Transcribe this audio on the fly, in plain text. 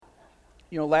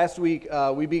Last week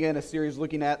we began a series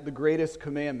looking at the greatest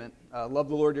commandment. Love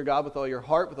the Lord your God with all your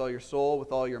heart, with all your soul,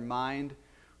 with all your mind,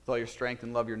 with all your strength,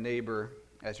 and love your neighbor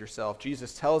as yourself.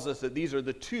 Jesus tells us that these are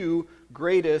the two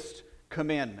greatest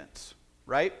commandments,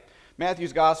 right?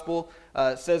 Matthew's gospel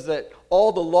says that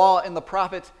all the law and the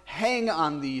prophets hang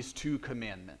on these two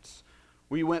commandments.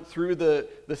 We went through the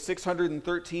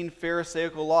 613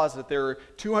 Pharisaical laws, that there are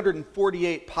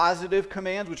 248 positive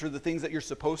commands, which are the things that you're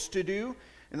supposed to do,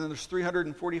 and then there's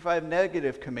 345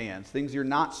 negative commands, things you're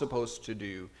not supposed to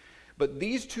do. But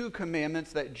these two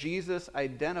commandments that Jesus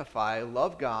identify,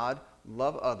 love God,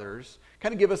 love others,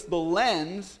 kind of give us the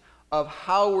lens of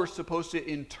how we're supposed to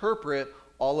interpret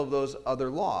all of those other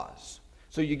laws.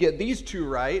 So you get these two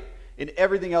right, and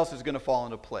everything else is going to fall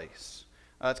into place.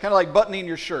 It's kind of like buttoning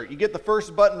your shirt. You get the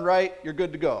first button right, you're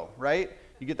good to go, right?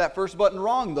 You get that first button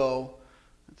wrong, though,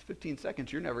 that's 15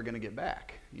 seconds you're never going to get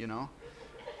back,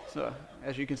 So,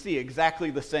 as you can see,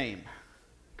 exactly the same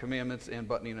commandments and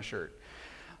buttoning a shirt.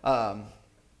 To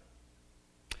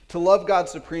love God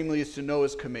supremely is to know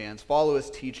His commands, follow His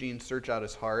teaching, search out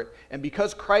His heart. And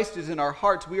because Christ is in our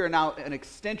hearts, we are now an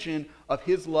extension of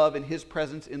His love and His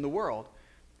presence in the world.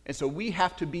 And so we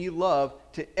have to be love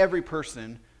to every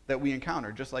person that we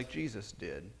encounter, just like Jesus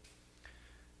did.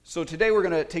 So today we're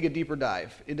going to take a deeper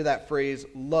dive into that phrase,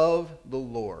 love the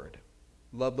Lord.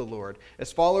 Love the Lord.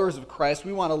 As followers of Christ,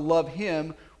 we want to love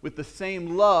Him with the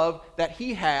same love that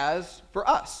He has for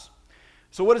us.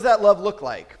 So what does that love look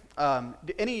like?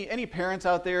 Any parents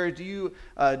out there, do you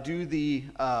do the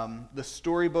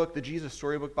storybook, the Jesus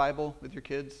Storybook Bible with your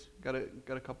kids? Got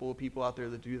a couple of people out there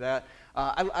that do that.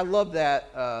 I love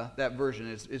that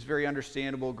version. It's very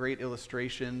understandable, great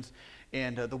illustrations,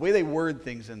 and the way they word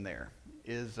things in there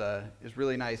is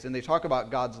really nice. And they talk about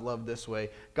God's love this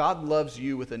way: God loves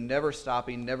you with a never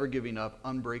stopping, never giving up,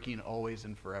 unbreaking, always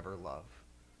and forever love.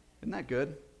 Isn't that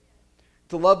good?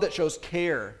 It's a love that shows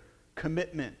care,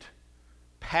 commitment,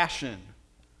 passion,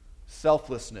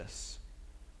 selflessness.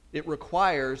 It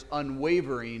requires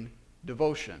unwavering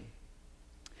devotion.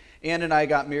 Ann and I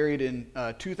got married in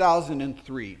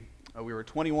 2003. We were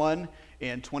 21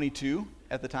 and 22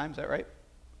 at the time. Is that right?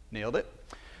 Nailed it.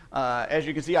 As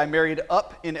you can see, I married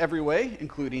up in every way,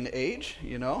 including age,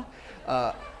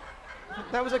 That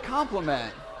was a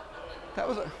compliment.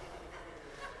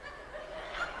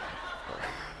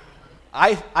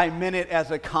 I meant it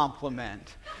as a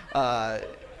compliment. Now,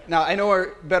 I know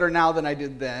her better now than I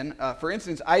did then. For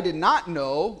instance, I did not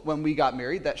know when we got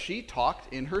married that she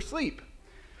talked in her sleep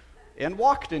and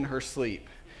walked in her sleep.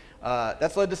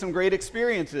 That's led to some great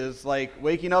experiences, like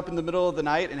waking up in the middle of the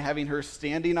night and having her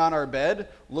standing on our bed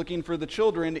looking for the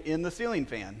children in the ceiling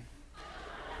fan.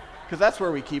 Because that's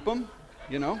where we keep them,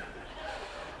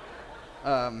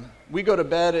 We go to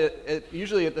bed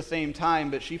usually at the same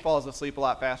time, but she falls asleep a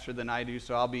lot faster than I do,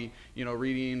 so I'll be,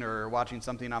 reading or watching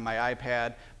something on my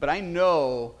iPad. But I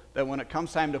know that when it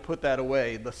comes time to put that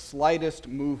away, the slightest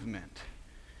movement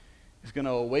is going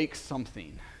to awake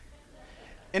something.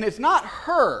 And it's not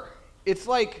her. It's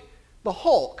like the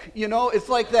Hulk, It's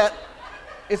like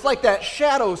that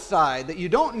shadow side that you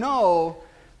don't know.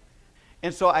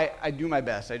 And so I do my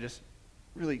best. I just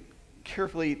really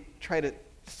carefully try to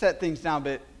set things down,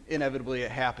 but inevitably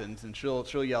it happens, and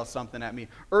she'll yell something at me.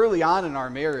 Early on in our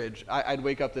marriage, I'd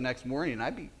wake up the next morning, and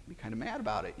I'd be kind of mad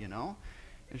about it, And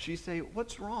she'd say,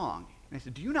 "What's wrong?" And I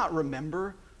said, "Do you not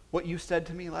remember what you said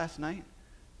to me last night?"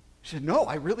 She said, "No,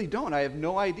 I really don't. I have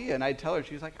no idea." And I'd tell her,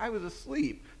 she's like, "I was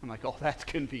asleep." I'm like, "Oh, that's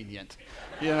convenient."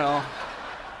 Yeah,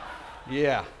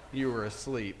 you were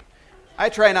asleep. I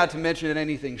try not to mention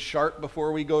anything sharp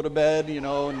before we go to bed,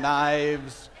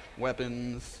 knives,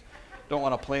 weapons. Don't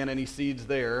want to plant any seeds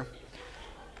there.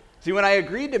 See, when I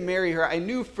agreed to marry her, I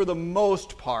knew for the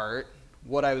most part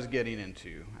what I was getting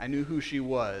into. I knew who she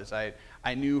was. I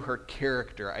knew her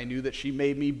character. I knew that she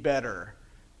made me better.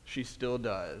 She still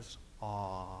does.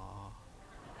 Aww.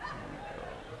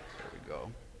 There we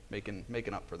go.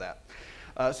 Making up for that.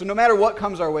 So no matter what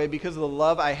comes our way, because of the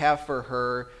love I have for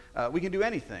her, we can do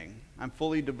anything. I'm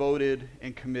fully devoted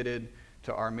and committed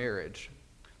to our marriage.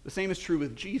 The same is true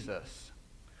with Jesus.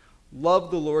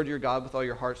 Love the Lord your God with all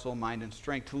your heart, soul, mind, and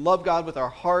strength. To love God with our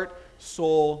heart,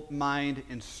 soul, mind,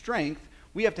 and strength,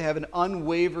 we have to have an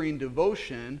unwavering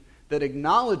devotion that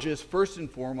acknowledges first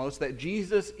and foremost that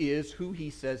Jesus is who He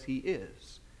says He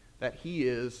is, that He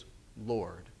is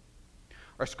Lord.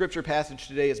 Our scripture passage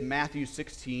today is Matthew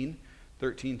 16,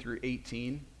 13 through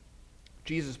 18.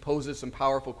 Jesus poses some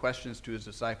powerful questions to His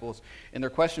disciples, and they're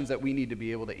questions that we need to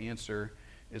be able to answer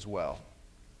as well.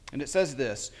 And it says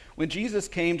this: when Jesus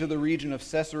came to the region of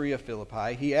Caesarea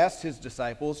Philippi, He asked His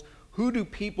disciples, "Who do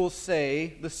people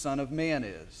say the Son of Man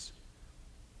is?"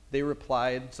 They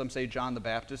replied, some say John the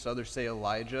Baptist, others say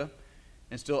Elijah,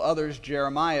 and still others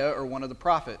Jeremiah or one of the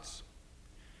prophets.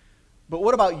 "But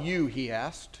what about you?" he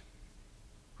asked.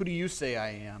 "Who do you say I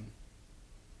am?"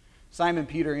 Simon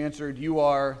Peter answered, "You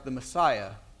are the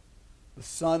Messiah, the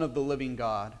Son of the living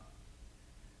God."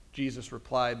 Jesus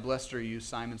replied, "Blessed are you,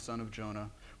 Simon, son of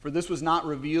Jonah, for this was not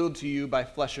revealed to you by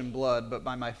flesh and blood, but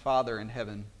by my Father in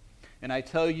heaven. And I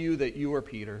tell you that you are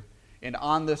Peter, and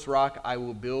on this rock I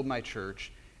will build my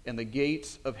church, and the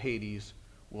gates of Hades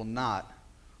will not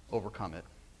overcome it."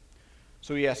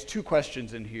 So he asks two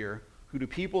questions in here. Who do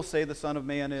people say the Son of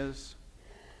Man is?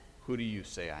 Who do you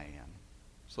say I am?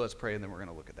 So let's pray, and then we're going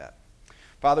to look at that.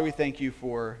 Father, we thank you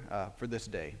for this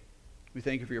day. We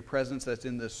thank you for your presence that's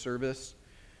in this service.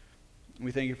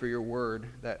 We thank you for your word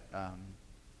that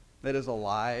is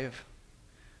alive.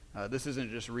 This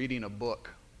isn't just reading a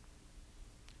book.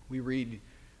 We read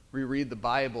the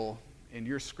Bible, and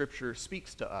your scripture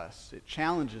speaks to us. It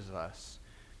challenges us.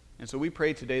 And so we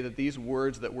pray today that these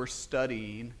words that we're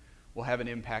studying will have an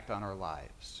impact on our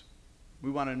lives.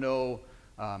 We want to know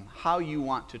how you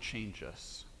want to change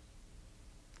us,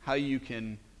 how you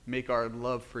can make our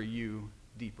love for you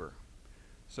deeper.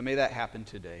 So may that happen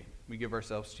today. We give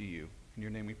ourselves to you. In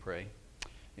your name we pray.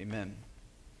 Amen.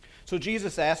 So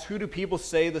Jesus asked, "Who do people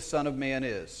say the Son of Man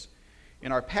is?"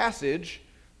 In our passage,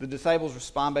 the disciples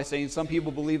respond by saying some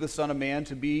people believe the Son of Man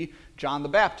to be John the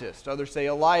Baptist. Others say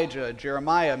Elijah,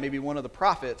 Jeremiah, maybe one of the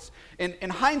prophets.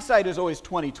 And hindsight is always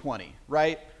 20/20,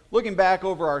 right? Looking back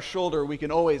over our shoulder, we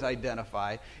can always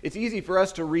identify. It's easy for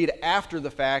us to read after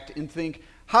the fact and think,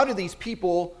 how do these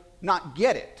people not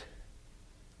get it?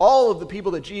 All of the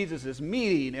people that Jesus is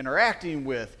meeting, interacting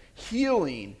with,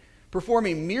 healing,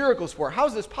 performing miracles for, how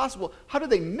is this possible? How do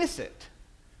they miss it?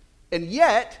 And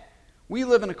yet, we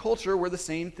live in a culture where the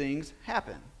same things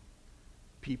happen.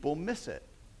 People miss it.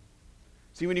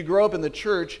 See, when you grow up in the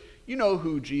church, you know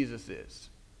who Jesus is.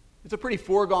 It's a pretty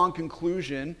foregone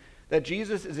conclusion that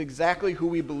Jesus is exactly who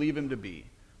we believe him to be.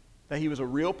 That he was a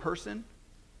real person,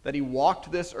 that he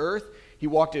walked this earth, he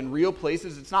walked in real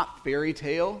places. It's not fairy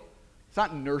tale, it's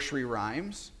not nursery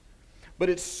rhymes. But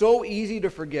it's so easy to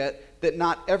forget that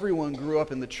not everyone grew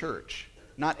up in the church.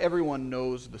 Not everyone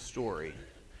knows the story.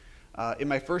 In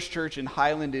my first church in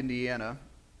Highland, Indiana,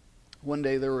 one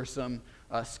day there were some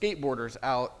skateboarders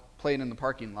out playing in the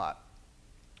parking lot.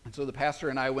 And so the pastor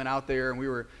and I went out there and we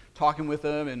were talking with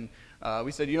them, and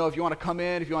we said, if you want to come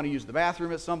in, if you want to use the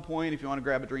bathroom at some point, if you want to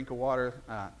grab a drink of water,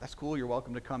 that's cool, you're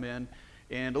welcome to come in.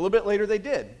 And a little bit later they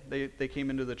did. They came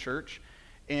into the church,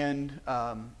 and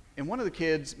one of the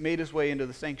kids made his way into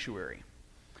the sanctuary.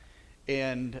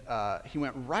 And he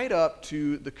went right up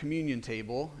to the communion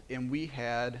table, and we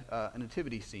had a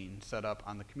nativity scene set up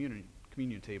on the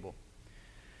communion table.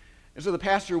 And so the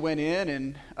pastor went in,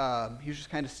 and he was just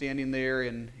kind of standing there,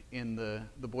 and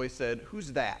the boy said,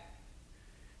 "Who's that?"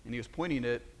 And he was pointing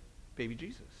at baby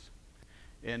Jesus.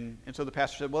 And so the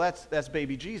pastor said, "Well, that's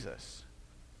baby Jesus."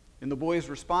 And the boy's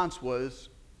response was,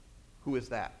 "Who is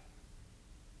that?"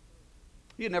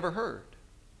 He had never heard.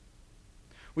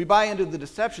 We buy into the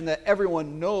deception that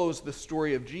everyone knows the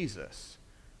story of Jesus.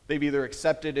 They've either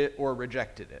accepted it or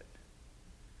rejected it.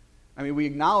 I mean, we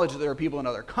acknowledge that there are people in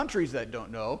other countries that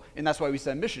don't know, and that's why we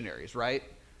send missionaries, right?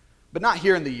 But not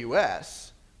here in the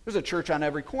U.S. There's a church on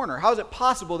every corner. How is it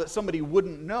possible that somebody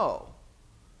wouldn't know?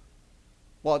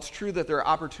 While it's true that there are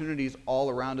opportunities all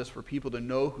around us for people to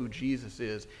know who Jesus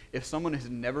is, if someone has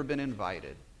never been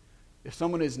invited, if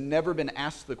someone has never been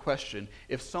asked the question,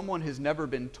 if someone has never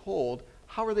been told,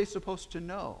 how are they supposed to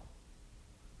know?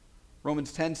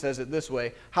 Romans 10 says it this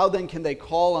way: "How then can they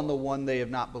call on the one they have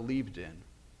not believed in?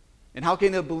 And how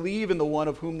can they believe in the one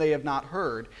of whom they have not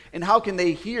heard? And how can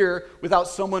they hear without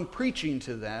someone preaching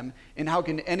to them? And how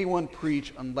can anyone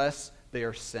preach unless they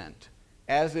are sent?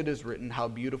 As it is written, how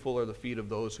beautiful are the feet of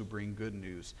those who bring good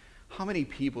news." How many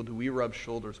people do we rub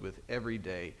shoulders with every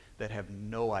day that have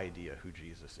no idea who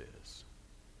Jesus is?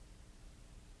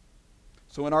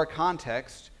 So in our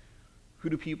context, who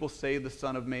do people say the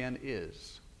Son of Man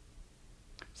is?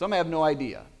 Some have no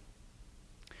idea.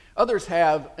 Others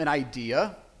have an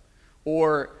idea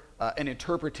or an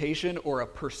interpretation or a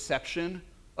perception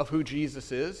of who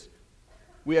Jesus is.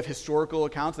 We have historical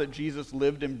accounts that Jesus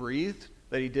lived and breathed,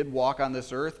 that he did walk on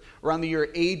this earth. Around the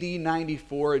year AD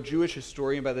 94, a Jewish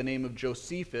historian by the name of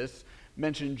Josephus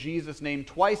mentioned Jesus' name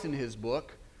twice in his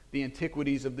book, The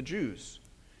Antiquities of the Jews.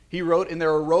 He wrote, "And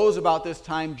there arose about this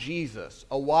time Jesus,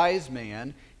 a wise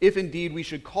man, if indeed we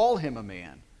should call him a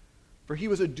man. For he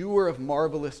was a doer of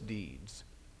marvelous deeds,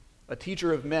 a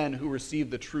teacher of men who received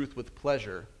the truth with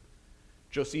pleasure.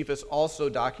 Josephus also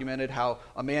documented how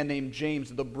a man named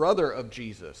James, the brother of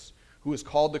Jesus, who was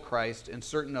called the Christ, and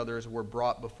certain others were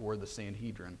brought before the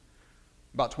Sanhedrin.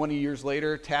 About 20 years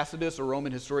later, Tacitus, a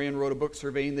Roman historian, wrote a book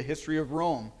surveying the history of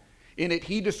Rome. In it,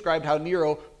 he described how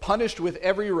Nero punished with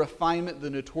every refinement the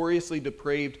notoriously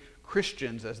depraved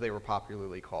Christians, as they were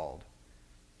popularly called.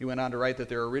 He went on to write that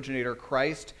their originator,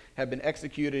 Christ, had been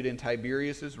executed in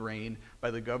Tiberius's reign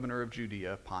by the governor of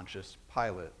Judea, Pontius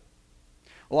Pilate.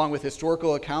 Along with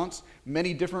historical accounts,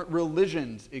 many different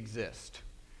religions exist.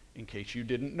 In case you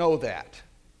didn't know that,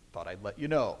 thought I'd let you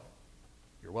know.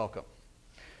 You're welcome.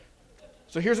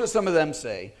 So here's what some of them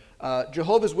say.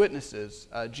 Jehovah's Witnesses,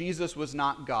 Jesus was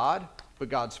not God, but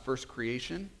God's first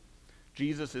creation.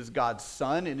 Jesus is God's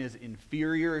son and is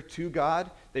inferior to God.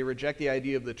 They reject the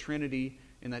idea of the Trinity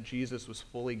in that Jesus was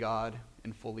fully God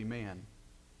and fully man.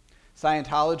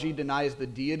 Scientology denies the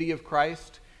deity of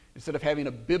Christ. Instead of having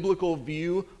a biblical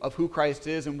view of who Christ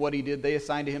is and what he did, they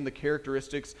assign to him the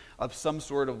characteristics of some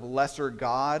sort of lesser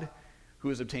God who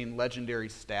has obtained legendary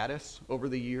status over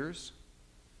the years.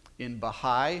 In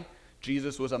Baha'i,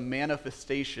 Jesus was a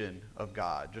manifestation of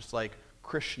God, just like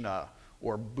Krishna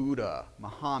or Buddha,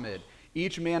 Muhammad.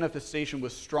 Each manifestation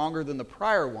was stronger than the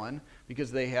prior one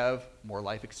because they have more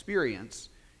life experience,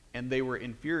 and they were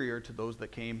inferior to those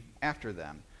that came after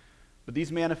them. But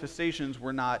these manifestations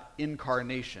were not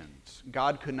incarnations.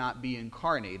 God could not be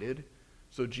incarnated,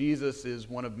 so Jesus is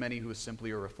one of many who is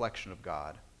simply a reflection of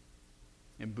God.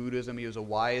 In Buddhism, he was a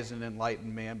wise and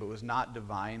enlightened man, but was not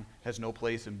divine, has no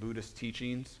place in Buddhist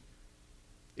teachings.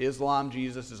 Islam,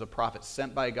 Jesus is a prophet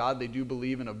sent by God. They do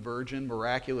believe in a virgin,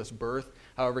 miraculous birth.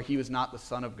 However, he was not the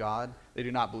Son of God. They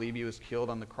do not believe he was killed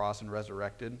on the cross and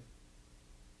resurrected.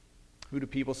 Who do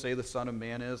people say the Son of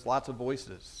Man is? Lots of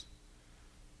voices.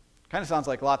 Kind of sounds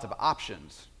like lots of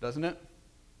options, doesn't it?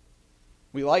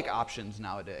 We like options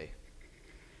nowadays.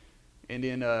 And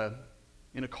in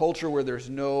a culture where there's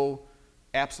no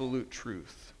absolute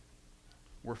truth,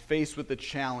 we're faced with the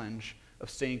challenge of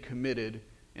staying committed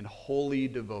and wholly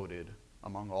devoted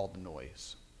among all the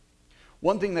noise.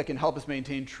 One thing that can help us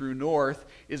maintain true north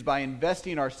is by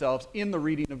investing ourselves in the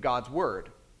reading of God's Word.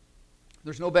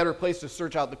 There's no better place to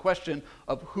search out the question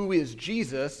of who is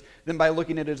Jesus than by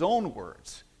looking at his own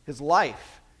words, his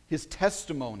life, his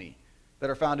testimony that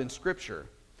are found in Scripture.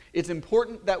 It's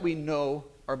important that we know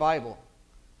our Bible,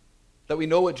 that we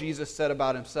know what Jesus said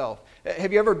about himself.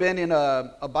 Have you ever been in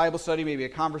a Bible study, maybe a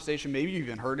conversation, maybe you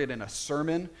even heard it in a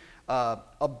sermon?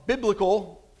 A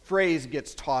biblical phrase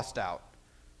gets tossed out,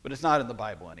 but it's not in the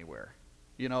Bible anywhere.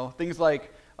 You know, things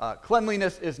like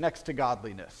cleanliness is next to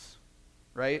godliness,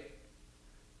 right?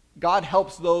 God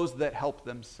helps those that help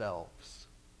themselves.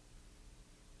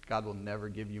 God will never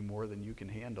give you more than you can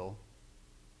handle,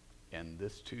 and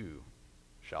this too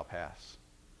shall pass.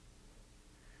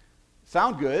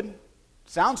 Sound good,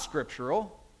 sounds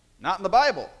scriptural, not in the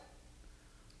Bible.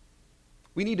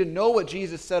 We need to know what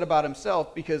Jesus said about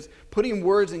himself because putting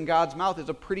words in God's mouth is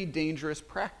a pretty dangerous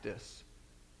practice.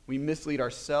 We mislead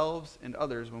ourselves and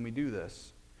others when we do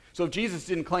this. So if Jesus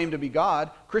didn't claim to be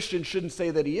God, Christians shouldn't say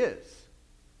that he is.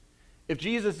 If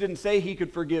Jesus didn't say he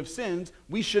could forgive sins,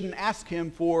 we shouldn't ask him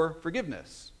for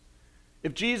forgiveness.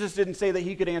 If Jesus didn't say that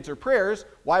he could answer prayers,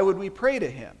 why would we pray to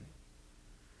him?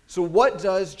 So what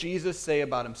does Jesus say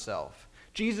about himself?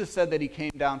 Jesus said that he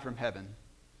came down from heaven.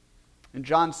 In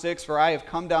John 6, "For I have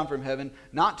come down from heaven,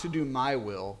 not to do my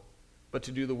will, but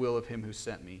to do the will of him who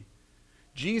sent me."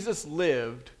 Jesus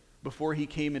lived before he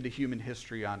came into human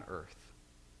history on earth.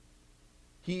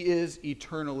 He is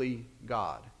eternally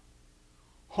God.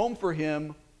 Home for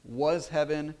him was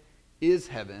heaven, is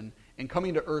heaven, and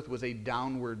coming to earth was a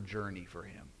downward journey for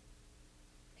him.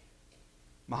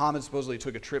 Muhammad supposedly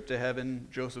took a trip to heaven.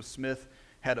 Joseph Smith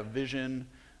had a vision.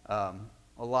 A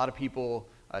lot of people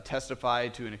testify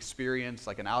to an experience,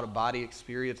 like an out-of-body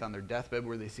experience on their deathbed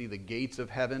where they see the gates of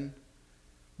heaven.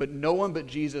 But no one but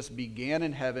Jesus began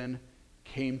in heaven,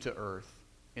 came to earth,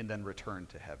 and then returned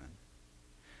to heaven.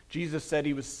 Jesus said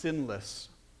he was sinless.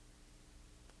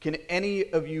 Can any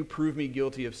of you prove me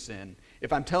guilty of sin?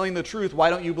 If I'm telling the truth, why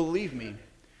don't you believe me?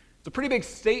 It's a pretty big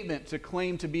statement to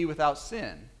claim to be without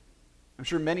sin. I'm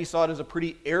sure many saw it as a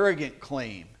pretty arrogant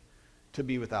claim to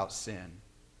be without sin.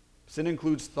 Sin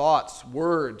includes thoughts,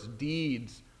 words,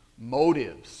 deeds,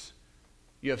 motives.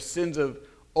 You have sins of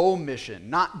omission,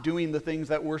 not doing the things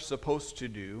that we're supposed to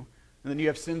do. And then you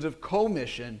have sins of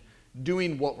commission,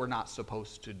 doing what we're not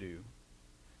supposed to do.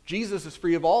 Jesus is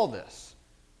free of all this.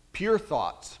 Pure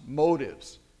thoughts,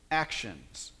 motives,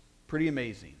 actions. Pretty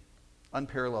amazing.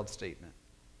 Unparalleled statement.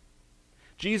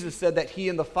 Jesus said that he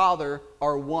and the Father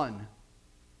are one,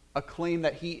 a claim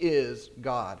that he is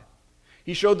God.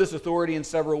 He showed this authority in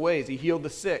several ways. He healed the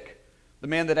sick. The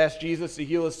man that asked Jesus to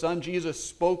heal his son, Jesus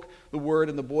spoke the word,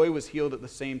 and the boy was healed at the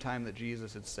same time that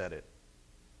Jesus had said it.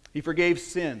 He forgave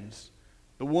sins.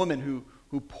 The woman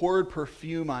who poured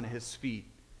perfume on his feet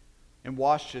and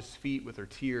washed his feet with her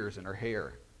tears and her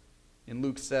hair. In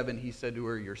Luke 7, he said to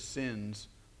her, "Your sins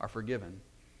are forgiven."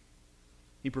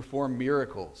 He performed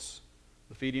miracles,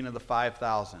 the feeding of the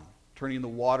 5,000, turning the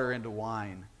water into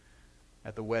wine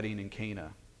at the wedding in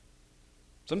Cana.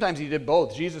 Sometimes he did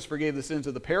both. Jesus forgave the sins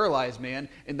of the paralyzed man,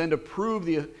 and then to prove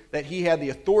that he had the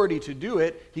authority to do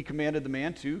it, he commanded the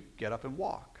man to get up and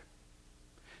walk.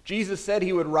 Jesus said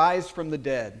he would rise from the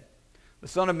dead. The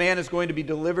Son of Man is going to be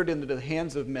delivered into the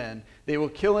hands of men. They will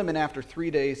kill him, and after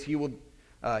 3 days he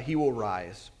will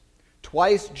rise.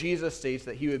 Twice Jesus states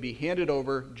that he would be handed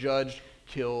over, judged,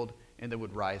 killed, and then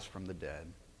would rise from the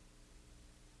dead.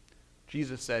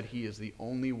 Jesus said he is the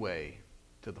only way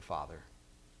to the Father.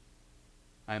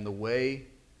 I am the way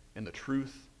and the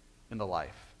truth and the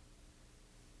life.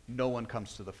 No one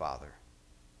comes to the Father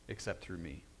except through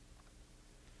me.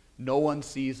 No one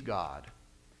sees God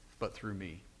but through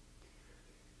me.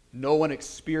 No one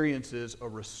experiences a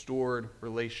restored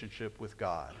relationship with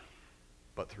God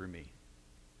but through me.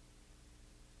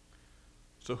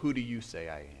 So who do you say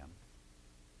I am?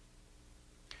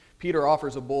 Peter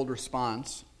offers a bold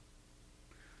response.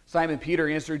 Simon Peter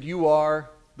answered, "You are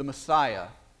the Messiah,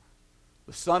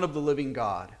 the Son of the living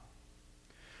God."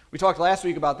 We talked last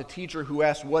week about the teacher who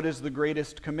asked, "What is the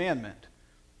greatest commandment?"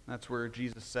 That's where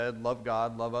Jesus said, "Love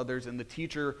God, love others." And the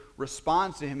teacher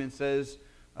responds to him and says,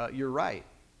 "You're right.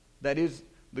 That is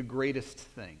the greatest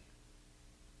thing.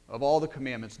 Of all the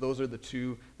commandments, those are the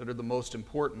two that are the most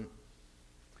important."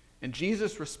 And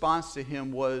Jesus' response to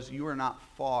him was, "You are not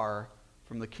far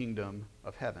from the kingdom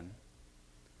of heaven."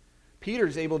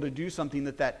 Peter's able to do something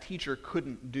that teacher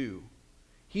couldn't do.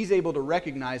 He's able to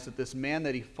recognize that this man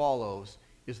that he follows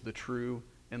is the true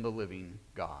and the living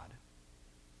God.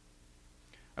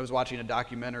 I was watching a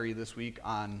documentary this week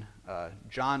on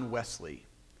John Wesley,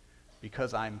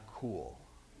 because I'm cool.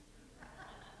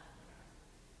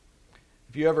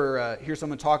 If you ever hear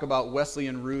someone talk about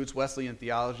Wesleyan roots, Wesleyan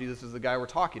theology, this is the guy we're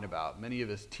talking about. Many of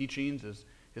his teachings,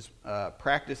 his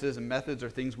practices and methods are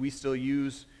things we still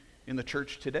use in the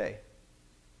church today.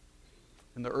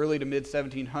 In the early to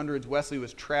mid-1700s, Wesley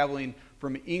was traveling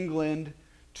from England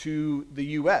to the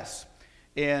U.S.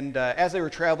 And as they were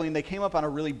traveling, they came up on a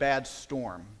really bad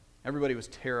storm. Everybody was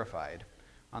terrified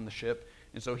on the ship.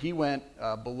 And so he went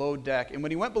below deck. And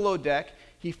when he went below deck,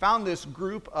 he found this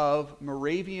group of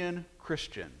Moravian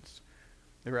Christians.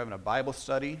 They were having a Bible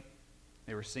study.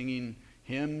 They were singing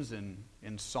hymns and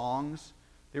songs.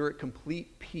 They were at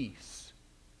complete peace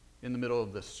in the middle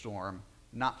of this storm,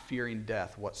 not fearing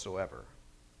death whatsoever.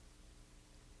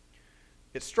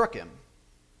 It struck him.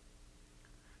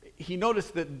 He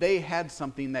noticed that they had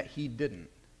something that he didn't.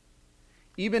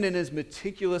 Even in his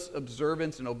meticulous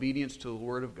observance and obedience to the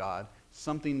Word of God,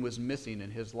 something was missing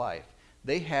in his life.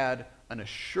 They had an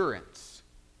assurance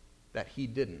that he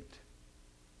didn't.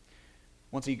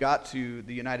 Once he got to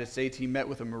the United States, he met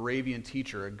with a Moravian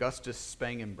teacher, Augustus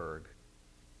Spangenberg.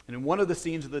 And in one of the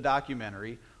scenes of the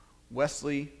documentary,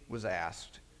 Wesley was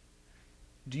asked,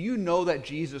 "Do you know that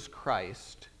Jesus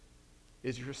Christ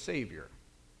is your Savior?"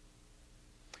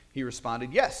 He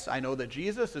responded, "Yes, I know that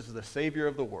Jesus is the Savior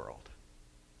of the world."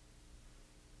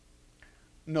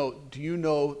 "No, do you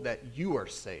know that you are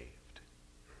saved?"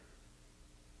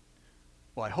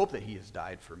 "Well, I hope that he has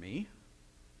died for me."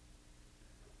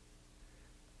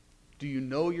 "Do you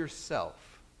know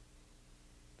yourself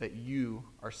that you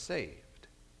are saved?"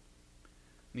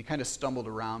 And he kind of stumbled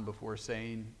around before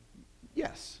saying,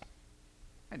 "Yes,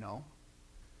 I know."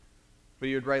 But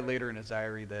he would write later in his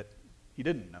diary that he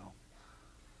didn't know.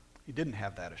 He didn't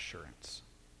have that assurance.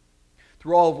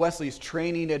 Through all of Wesley's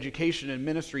training, education, and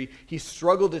ministry, he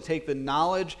struggled to take the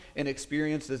knowledge and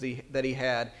experiences that he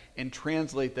had and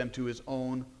translate them to his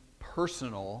own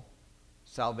personal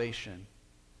salvation.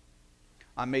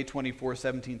 On May 24,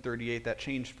 1738, that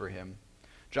changed for him.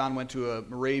 John went to a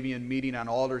Moravian meeting on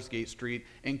Aldersgate Street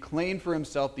and claimed for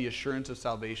himself the assurance of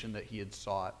salvation that he had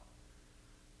sought.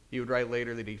 He would write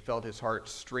later that he felt his heart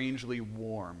strangely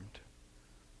warmed.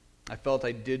 "I felt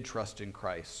I did trust in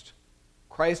Christ.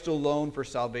 Christ alone for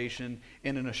salvation,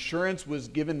 and an assurance was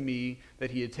given me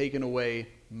that he had taken away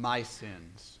my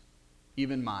sins,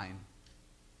 even mine,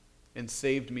 and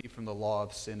saved me from the law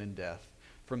of sin and death."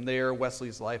 From there,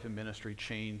 Wesley's life and ministry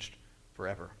changed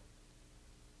forever.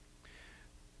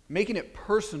 Making it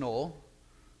personal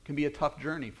can be a tough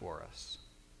journey for us.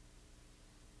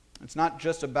 It's not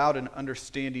just about an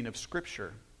understanding of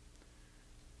Scripture.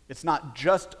 It's not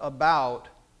just about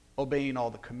obeying all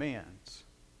the commands.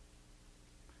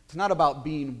 It's not about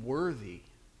being worthy.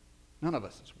 None of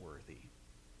us is worthy.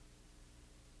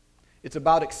 It's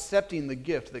about accepting the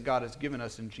gift that God has given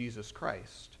us in Jesus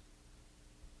Christ.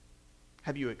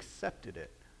 Have you accepted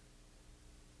it?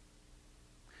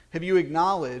 Have you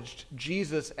acknowledged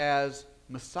Jesus as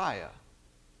Messiah,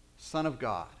 Son of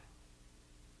God,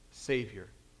 Savior?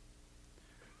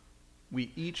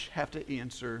 We each have to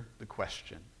answer the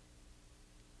question,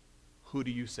 who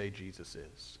do you say Jesus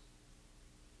is?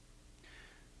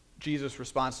 Jesus'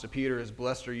 response to Peter is,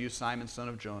 "Blessed are you, Simon, son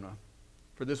of Jonah,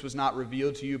 for this was not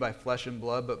revealed to you by flesh and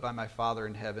blood, but by my Father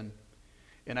in heaven.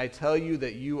 And I tell you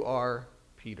that you are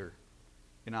Peter,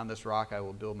 and on this rock I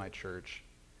will build my church,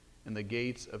 and the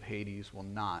gates of Hades will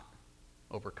not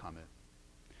overcome it."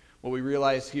 What we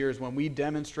realize here is when we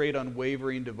demonstrate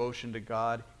unwavering devotion to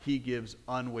God, He gives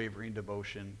unwavering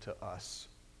devotion to us.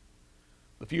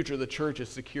 The future of the church is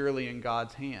securely in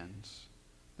God's hands.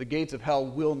 The gates of hell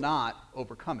will not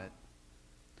overcome it.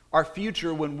 Our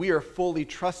future, when we are fully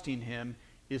trusting Him,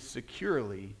 is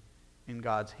securely in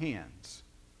God's hands.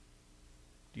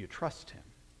 Do you trust Him?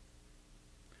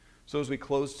 So as we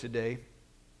close today,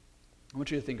 I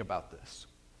want you to think about this.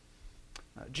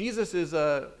 Jesus is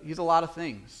he's a lot of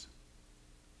things.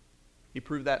 He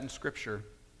proved that in Scripture.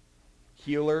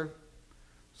 Healer,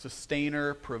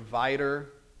 sustainer,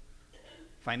 provider,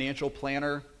 financial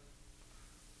planner,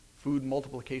 food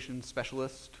multiplication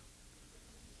specialist.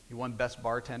 He won best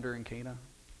bartender in Cana.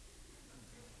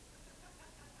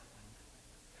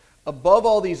 Above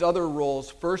all these other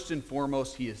roles, first and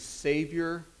foremost, He is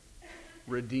Savior,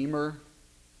 Redeemer,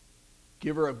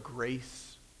 giver of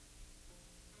grace,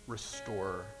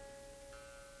 restorer.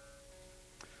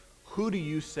 Who do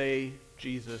you say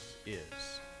Jesus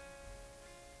is?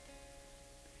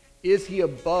 Is He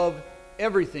above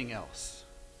everything else,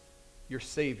 your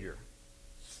Savior?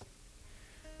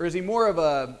 Or is He more of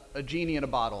a genie in a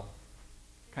bottle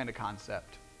kind of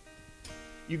concept?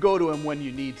 You go to Him when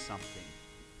you need something.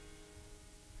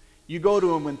 You go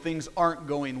to Him when things aren't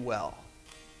going well.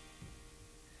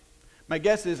 My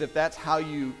guess is if that's how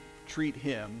you treat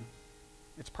Him,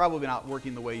 it's probably not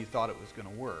working the way you thought it was going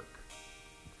to work.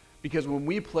 Because when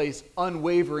we place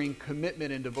unwavering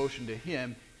commitment and devotion to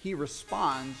Him, He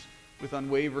responds with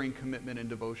unwavering commitment and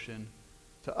devotion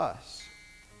to us.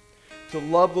 To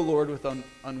love the Lord with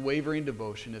unwavering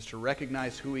devotion is to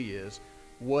recognize who He is,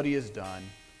 what He has done,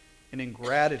 and in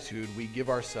gratitude we give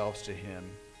ourselves to Him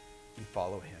and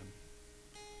follow Him.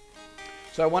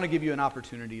 So I want to give you an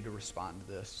opportunity to respond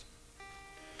to this.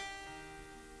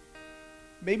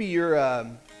 Maybe you're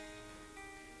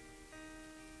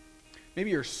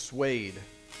swayed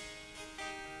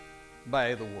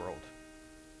by the world.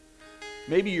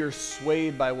 Maybe you're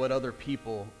swayed by what other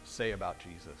people say about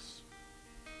Jesus.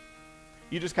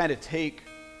 You just kind of take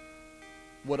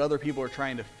what other people are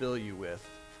trying to fill you with,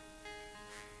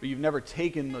 but you've never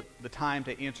taken the time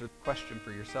to answer the question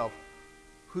for yourself,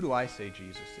 who do I say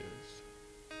Jesus is?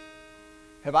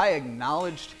 Have I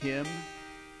acknowledged Him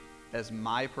as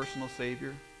my personal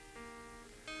Savior?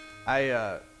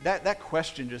 That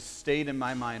question just stayed in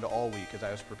my mind all week as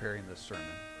I was preparing this sermon.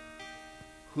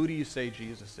 Who do you say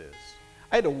Jesus is?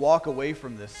 I had to walk away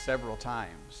from this several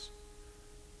times.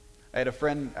 I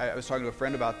was talking to a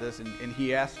friend about this, and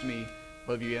he asked me,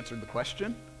 well, have you answered the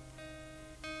question?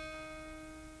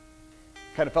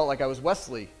 Kind of felt like I was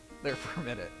Wesley there for a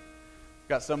minute.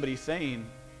 Got somebody saying,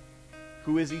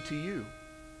 who is He to you?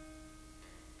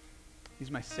 He's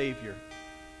my Savior.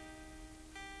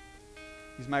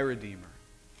 He's my Redeemer.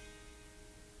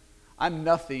 I'm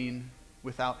nothing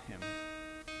without Him.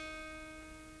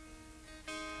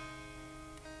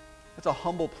 That's a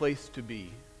humble place to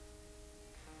be.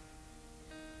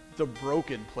 It's a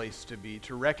broken place to be,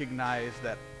 to recognize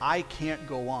that I can't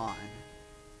go on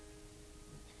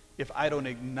if I don't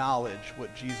acknowledge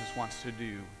what Jesus wants to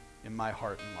do in my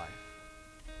heart and life.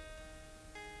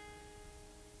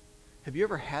 Have you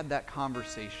ever had that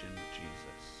conversation with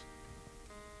Jesus?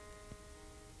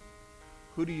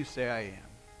 Who do you say I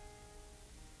am?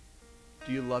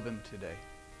 Do you love Him today?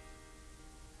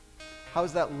 How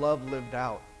is that love lived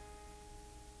out?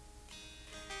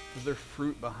 Is there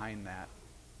fruit behind that?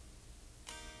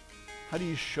 How do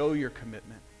you show your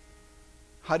commitment?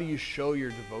 How do you show your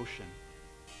devotion?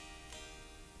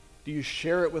 Do you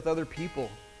share it with other people?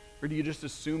 Or do you just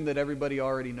assume that everybody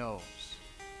already knows?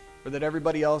 Or that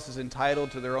everybody else is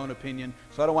entitled to their own opinion,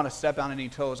 so I don't want to step on any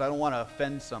toes. I don't want to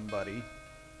offend somebody.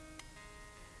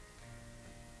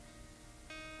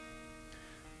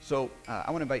 So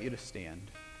I want to invite you to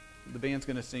stand. The band's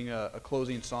going to sing a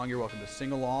closing song. You're welcome to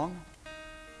sing along.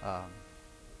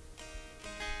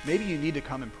 maybe you need to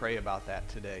come and pray about that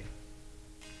today.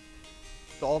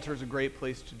 The altar is a great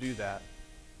place to do that.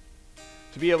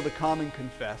 To be able to come and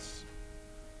confess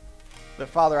that,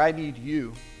 Father, I need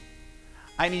you.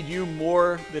 I need you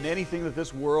more than anything that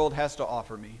this world has to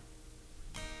offer me.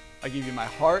 I give you my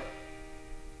heart.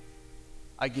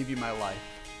 I give you my life.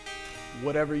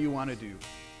 Whatever you want to do.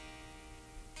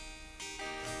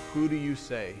 Who do you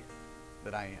say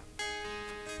that I am?